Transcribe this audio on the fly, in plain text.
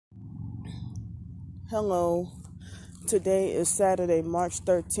Hello. Today is Saturday, March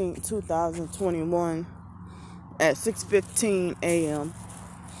 13th, 2021 at 6:15 a.m.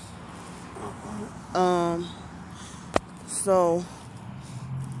 So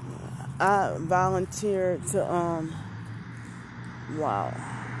I volunteered to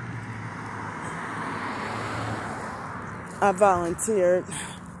I volunteered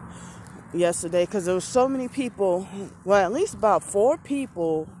yesterday because there was so many people, well, at least about 4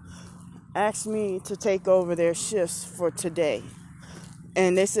 people asked me to take over their shifts for today.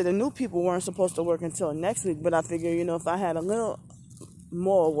 And they said the new people weren't supposed to work until next week, but I figured, if I had a little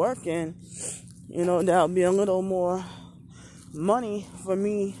more work in, that would be a little more money for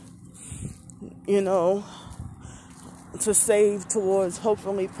me, to save towards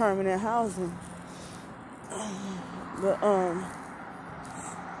hopefully permanent housing. But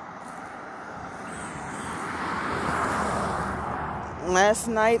last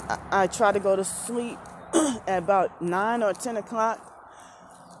night I tried to go to sleep at about 9 or 10 o'clock,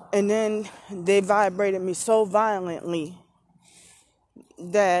 and then they vibrated me so violently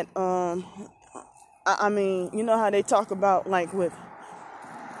that I mean, you know how they talk about like with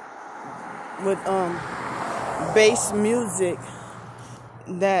bass music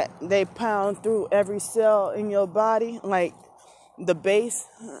that they pound through every cell in your body, like the bass.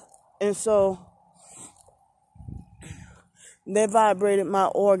 And so they vibrated my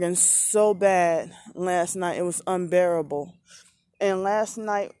organs so bad last night, it was unbearable. And last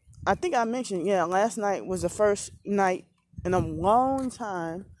night, I think I mentioned, last night was the first night in a long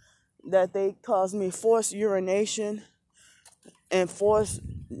time that they caused me forced urination and forced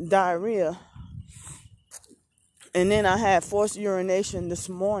diarrhea. And then I had forced urination this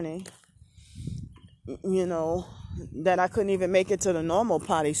morning, that I couldn't even make it to the normal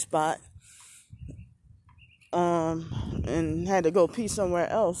potty spot. And had to go pee somewhere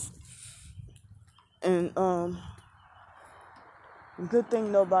else. And good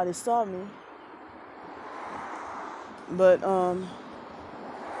thing nobody saw me. But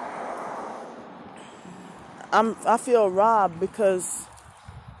I feel robbed because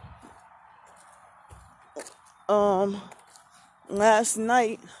last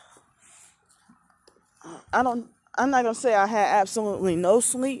night I'm not gonna say I had absolutely no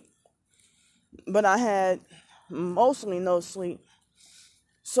sleep, but I had mostly no sleep.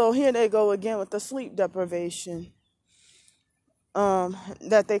 So here they go again with the sleep deprivation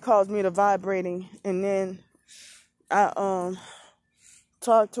that they caused me to vibrating. And then I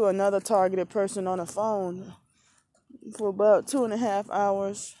talked to another targeted person on the phone for about 2.5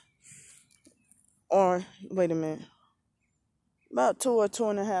 hours. Or wait a minute, about 2 or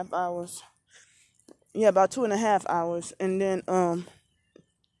 2.5 hours. Yeah, about 2.5 hours. And then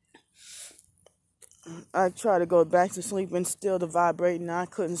I tried to go back to sleep and still the vibrating. I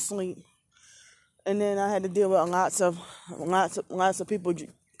couldn't sleep. And then I had to deal with lots of people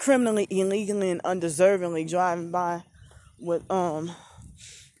criminally, illegally, and undeservingly driving by with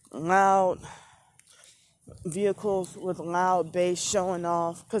loud vehicles with loud bass showing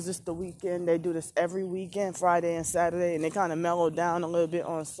off because it's the weekend. They do this every weekend, Friday and Saturday, and they kind of mellow down a little bit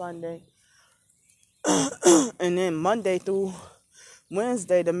on Sunday. And then Monday through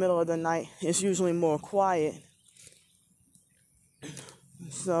Wednesday, the middle of the night, it's usually more quiet.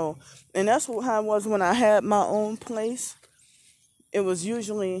 So, and that's how it was when I had my own place. It was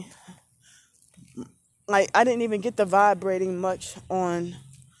usually like I didn't even get the vibrating much on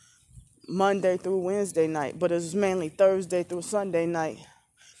Monday through Wednesday night, but it was mainly Thursday through Sunday night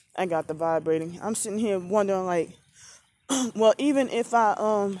I got the vibrating. I'm sitting here wondering, like, well, even if I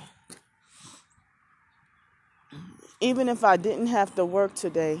didn't have to work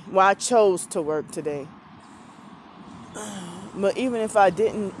today, well, I chose to work today, but even if I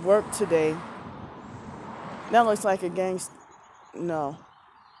didn't work today, that looks like a gangster. No.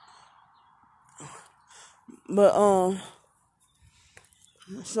 But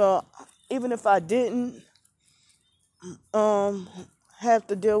so even if I didn't have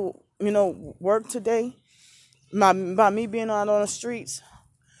to deal, work today, by me being out on the streets,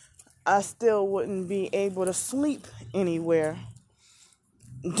 I still wouldn't be able to sleep anywhere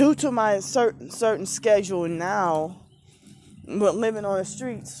due to my certain schedule now. But living on the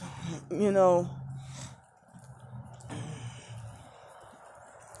streets,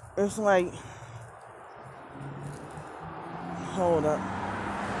 it's like, hold up.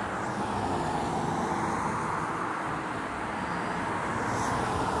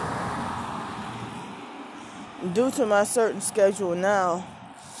 Due to my certain schedule now,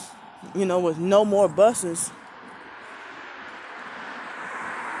 with no more buses,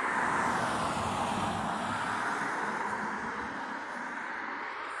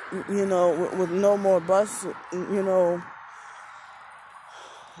 with no more bus,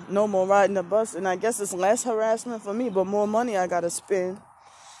 no more riding the bus. And I guess it's less harassment for me, but more money I gotta spend.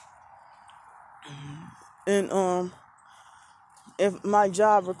 And if my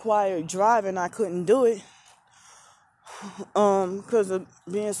job required driving, I couldn't do it because of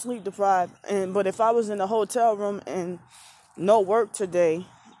being sleep deprived. But if I was in a hotel room and no work today,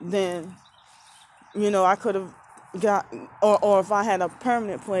 then I could have got, or if I had a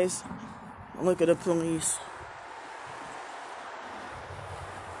permanent place. Look at the police.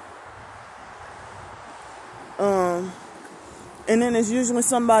 And then it's usually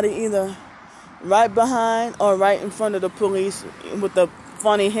somebody either right behind or right in front of the police with the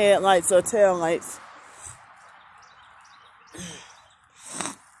funny headlights or taillights.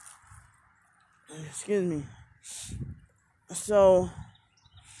 Excuse me. So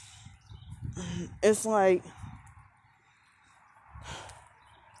it's like,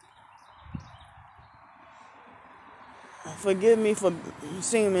 forgive me for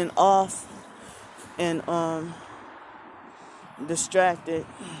seeming off and distracted.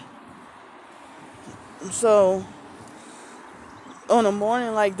 So on a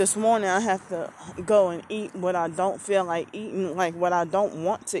morning like this morning, I have to go and eat what I don't feel like eating, like what I don't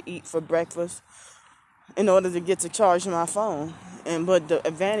want to eat for breakfast, in order to get to charge my phone. But the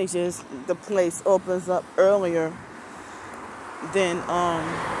advantage is the place opens up earlier than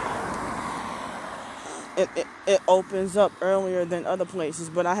it opens up earlier than other places.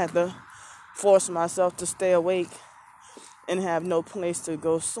 But I have to force myself to stay awake and have no place to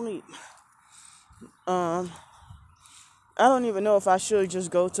go sleep. I don't even know if I should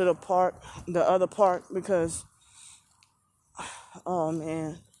just go to the other park, because, oh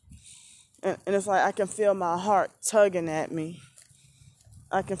man. And it's like I can feel my heart tugging at me.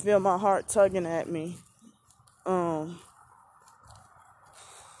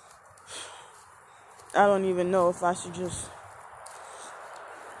 I don't even know if I should just...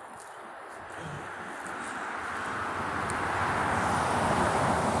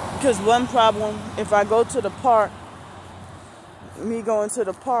 Because one problem, if I go to the park,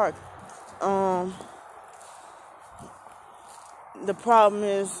 the problem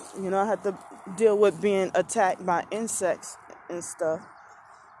is, I have to deal with being attacked by insects and stuff.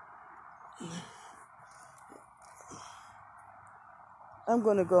 I'm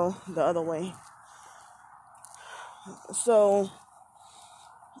going to go the other way. So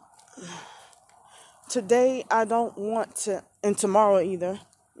today I don't want to, and tomorrow either,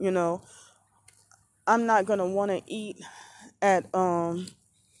 I'm not going to want to eat at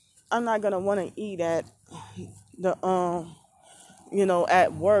the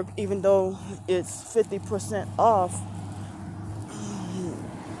at work, even though it's 50% off.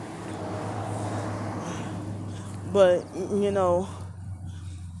 But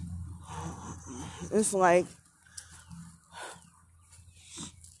it's like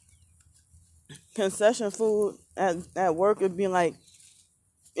concession food at work would be like,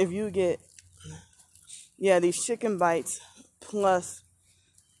 if you get these chicken bites plus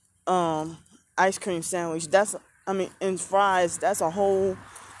ice cream sandwich, and fries, that's a whole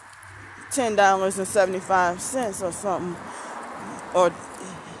 $10.75 or something, or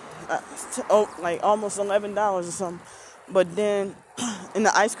like almost $11 or something. But then in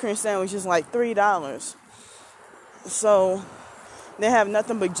the ice cream sandwich is like $3. So they have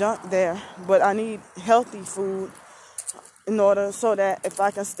nothing but junk there. But I need healthy food in order, so that if I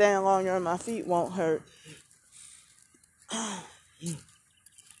can stand longer, my feet won't hurt.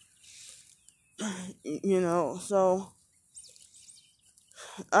 So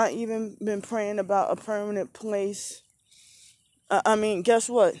I even been praying about a permanent place. Guess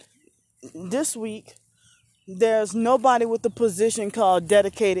what? This week, there's nobody with the position called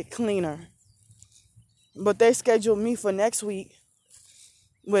dedicated cleaner. But they scheduled me for next week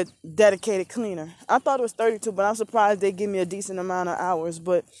with dedicated cleaner. I thought it was 32, but I'm surprised they give me a decent amount of hours.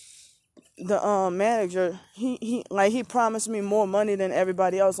 But the manager, he promised me more money than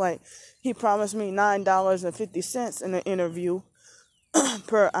everybody else. Like, he promised me $9.50 in the interview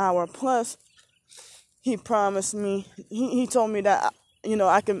per hour. Plus, he promised me, he told me that,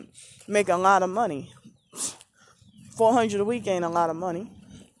 I can make a lot of money. $400 a week ain't a lot of money.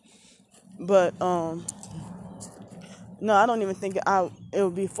 But, no, I don't even think it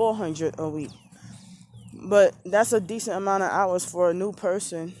would be $400 a week. But that's a decent amount of hours for a new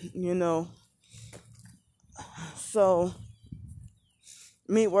person, So,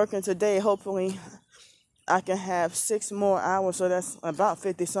 me working today, hopefully I can have 6 more hours. So that's about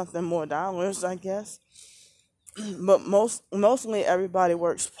 $50-something more, I guess. but mostly everybody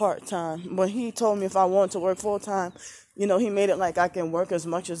works part-time. But he told me if I want to work full-time, he made it like I can work as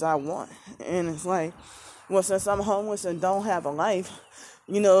much as I want. And it's like, well, since I'm homeless and don't have a life,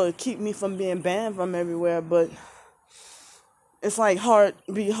 it keep me from being banned from everywhere. But it's like hard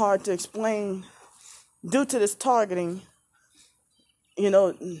to explain due to this targeting,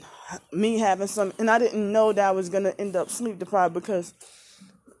 me having some, and I didn't know that I was going to end up sleep deprived because,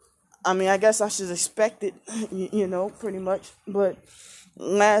 I guess I should expect it, pretty much. But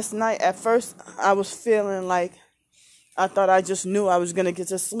last night, at first, I was feeling like I thought I just knew I was going to get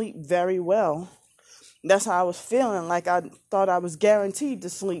to sleep very well. That's how I was feeling, like I thought I was guaranteed to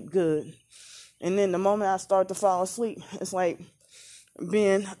sleep good. And then the moment I start to fall asleep, it's like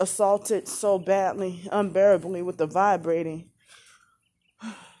being assaulted so badly, unbearably with the vibrating,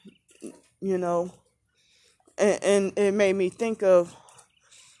 and it made me think of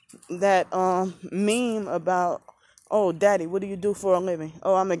that meme about, oh, daddy, what do you do for a living?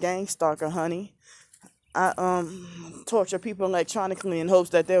 Oh, I'm a gang stalker, honey. I torture people electronically in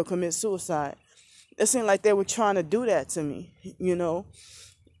hopes that they'll commit suicide. It seemed like they were trying to do that to me,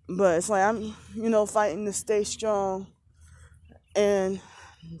 But it's like I'm, fighting to stay strong. And,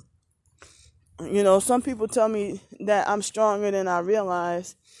 some people tell me that I'm stronger than I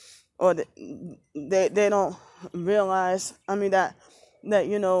realize, or that they don't realize, that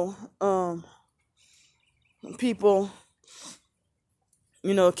people,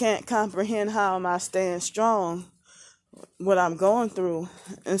 can't comprehend how am I staying strong, what I'm going through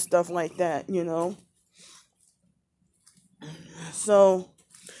and stuff like that, So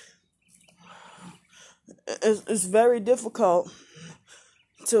it's very difficult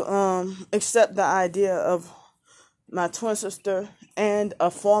to accept the idea of my twin sister and a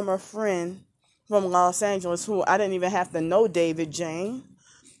former friend from Los Angeles who I didn't even have to know David Jane.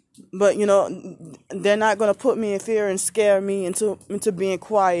 But, they're not going to put me in fear and scare me into being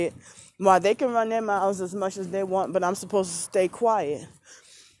quiet while they can run their mouths as much as they want, but I'm supposed to stay quiet.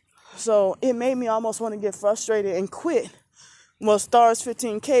 So it made me almost want to get frustrated and quit. Well, Stars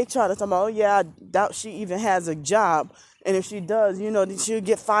 15K tried to tell me, oh, yeah, I doubt she even has a job. And if she does, she'll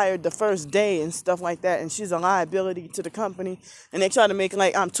get fired the first day and stuff like that. And she's a liability to the company. And they try to make it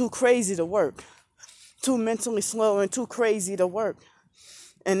like I'm too crazy to work, too mentally slow and too crazy to work.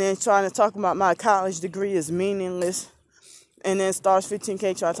 And then trying to talk about my college degree is meaningless. And then Stars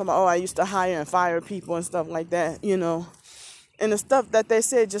 15K tried to talk about, oh, I used to hire and fire people and stuff like that, And the stuff that they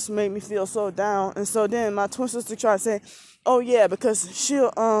said just made me feel so down. And so then my twin sister tried to say, oh, yeah, because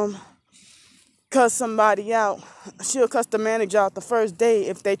she'll cuss somebody out. She'll cuss the manager out the first day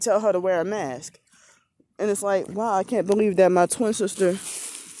if they tell her to wear a mask. And it's like, wow, I can't believe that my twin sister,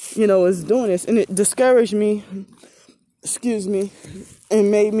 is doing this. And it discouraged me,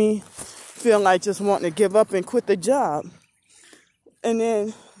 and made me feel like just wanting to give up and quit the job. And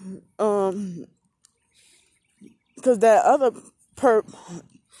then, because that other perp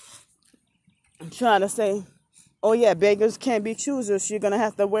trying to say, oh yeah, beggars can't be choosers. She's gonna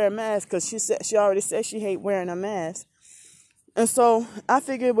have to wear a mask because she already said she hate wearing a mask. And so I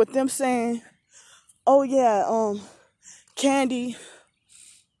figured with them saying, oh yeah, Candy,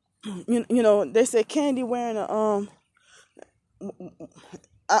 they said Candy wearing a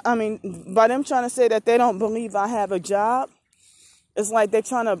by them trying to say that they don't believe I have a job, it's like they're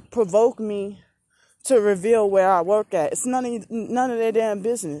trying to provoke me to reveal where I work at. It's none of their damn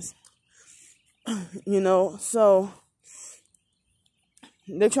business. So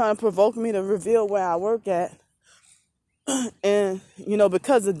they're trying to provoke me to reveal where I work at. And,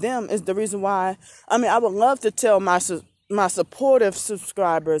 because of them is the reason why, I would love to tell my supportive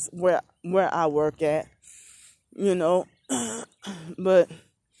subscribers where I work at, but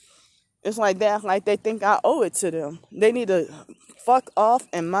it's like that, like they think I owe it to them. They need to fuck off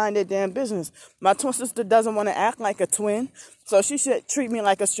and mind their damn business. My twin sister doesn't want to act like a twin, so she should treat me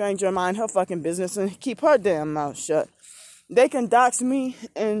like a stranger and mind her fucking business and keep her damn mouth shut. They can dox me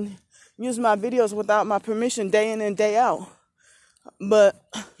and use my videos without my permission day in and day out. But,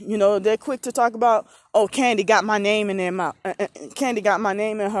 they're quick to talk about, oh, Candy got my name in their mouth. Candy got my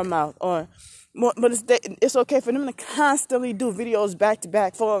name in her mouth. But it's okay for them to constantly do videos back to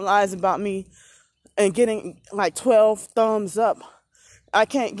back full of lies about me and getting like 12 thumbs up. I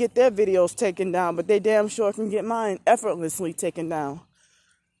can't get their videos taken down, but they damn sure can get mine effortlessly taken down.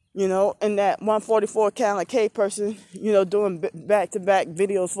 And that 144 Calendar K person, doing back to back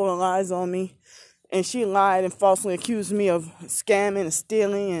videos full of lies on me. And she lied and falsely accused me of scamming and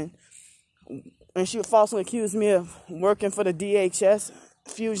stealing. And she falsely accused me of working for the DHS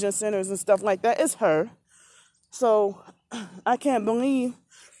fusion centers and stuff like that. It's her. So I can't believe,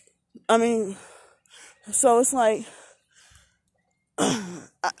 So it's like,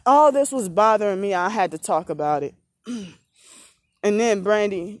 all this was bothering me. I had to talk about it. And then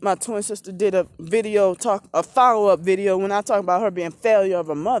Brandy, my twin sister, did a follow-up video when I talk about her being failure of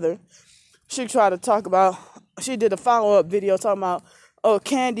a mother. She did a follow-up video talking about, oh,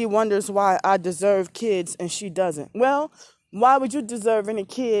 Candy wonders why I deserve kids and she doesn't. Well, why would you deserve any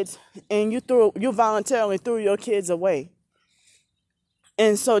kids and you voluntarily threw your kids away?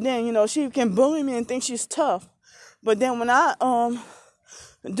 And so then, she can bully me and think she's tough. But then when I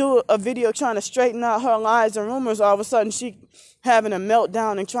do a video trying to straighten out her lies and rumors, all of a sudden she having a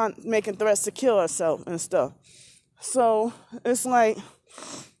meltdown and making threats to kill herself and stuff. So it's like,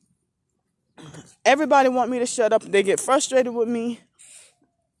 everybody want me to shut up. They get frustrated with me.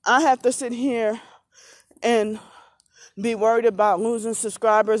 I have to sit here and be worried about losing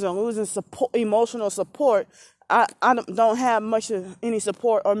subscribers and losing emotional support. I don't have much of any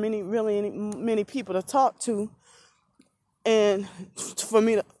support or many people to talk to. And for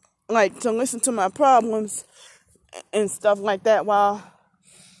me to listen to my problems and stuff like that, while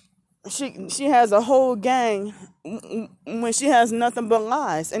she has a whole gang when she has nothing but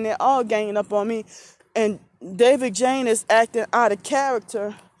lies, and they're all ganging up on me. And David Jane is acting out of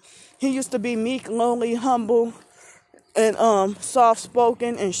character. He used to be meek, lowly, humble, and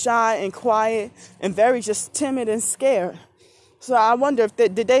soft-spoken and shy and quiet and very just timid and scared. So I wonder if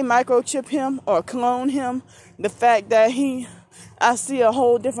did they microchip him or clone him? The fact that I see a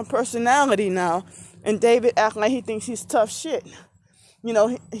whole different personality now, and David act like he thinks he's tough shit.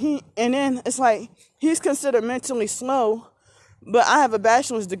 And then it's like he's considered mentally slow, but I have a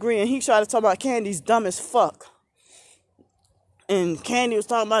bachelor's degree, and he tried to talk about Candy's dumb as fuck. And Candy was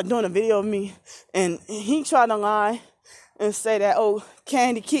talking about doing a video of me, and he tried to lie and say that, oh,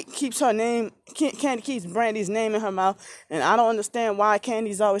 Candy keeps Brandy's name in her mouth, and I don't understand why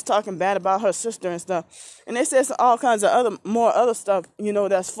Candy's always talking bad about her sister and stuff. And they said all kinds of more other stuff,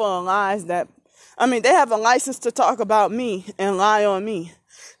 that's full of lies. They have a license to talk about me and lie on me.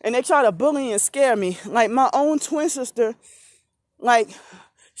 And they try to bully and scare me. Like my own twin sister,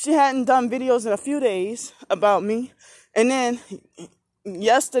 she hadn't done videos in a few days about me. And then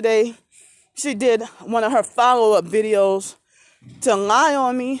yesterday, she did one of her follow-up videos to lie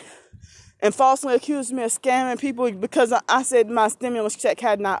on me and falsely accused me of scamming people because I said my stimulus check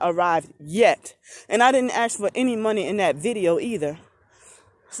had not arrived yet. And I didn't ask for any money in that video either.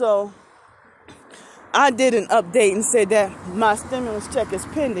 So I did an update and said that my stimulus check is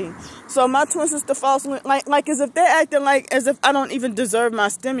pending. So my twin sister falsely, like as if they're acting as if I don't even deserve my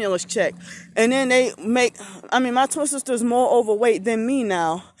stimulus check. And then my twin sister is more overweight than me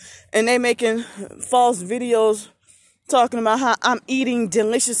now. And they making false videos talking about how I'm eating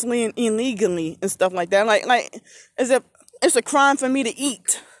deliciously and illegally and stuff like that. Like as if it's a crime for me to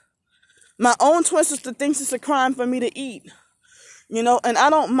eat. My own twin sister thinks it's a crime for me to eat. And I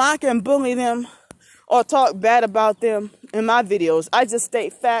don't mock and bully them or talk bad about them in my videos. I just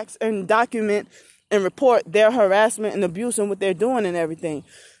state facts and document and report their harassment and abuse and what they're doing and everything.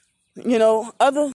 Other